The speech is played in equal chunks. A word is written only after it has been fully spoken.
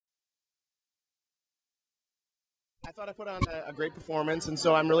I thought I put on a great performance, and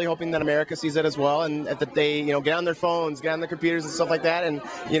so I'm really hoping that America sees it as well, and that they, get on their phones, get on their computers and stuff like that, and,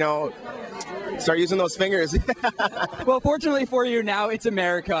 start using those fingers. Well, fortunately for you, now it's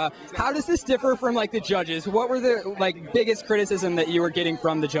America. How does this differ from, the judges? What were the, biggest criticism that you were getting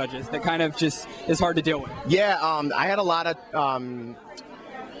from the judges that kind of just is hard to deal with? Yeah, I had a lot of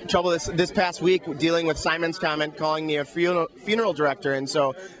trouble this past week dealing with Simon's comment calling me a funeral director, and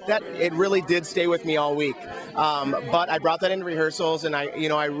so that it really did stay with me all week. But I brought that into rehearsals, and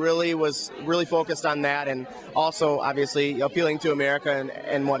I really was focused on that, and also obviously appealing to America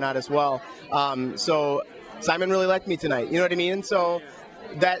and whatnot as well. So Simon really liked me tonight. You know what I mean? So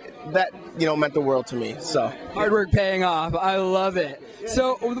that meant the world to me. So hard work paying off. I love it.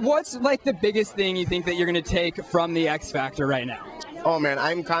 So what's the biggest thing you think that you're going to take from the X Factor right now? Oh man,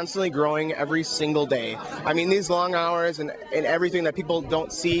 I'm constantly growing every single day. I mean, these long hours and everything that people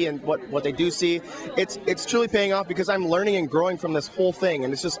don't see and what they do see, it's truly paying off because I'm learning and growing from this whole thing,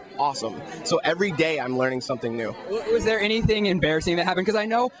 and it's just awesome. So every day I'm learning something new. Was there anything embarrassing that happened? Because I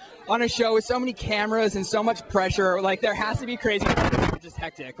know on a show with so many cameras and so much pressure, there has to be crazy, just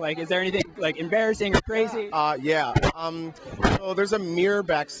hectic. Is there anything embarrassing or crazy? Yeah. So there's a mirror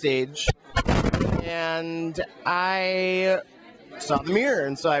backstage, and I saw the mirror,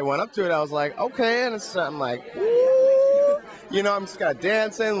 and so I went up to it. I was like, okay, and I'm like, woo! I'm just kind of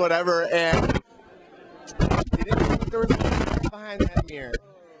dancing, whatever, and I didn't think there was a behind that mirror.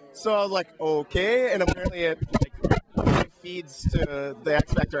 So I was like, okay, and apparently it feeds to the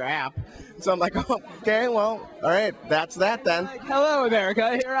X Factor app. So I'm like, oh, okay, well, all right, that's that then. Hello,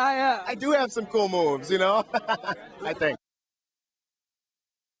 America, here I am. I do have some cool moves, I think.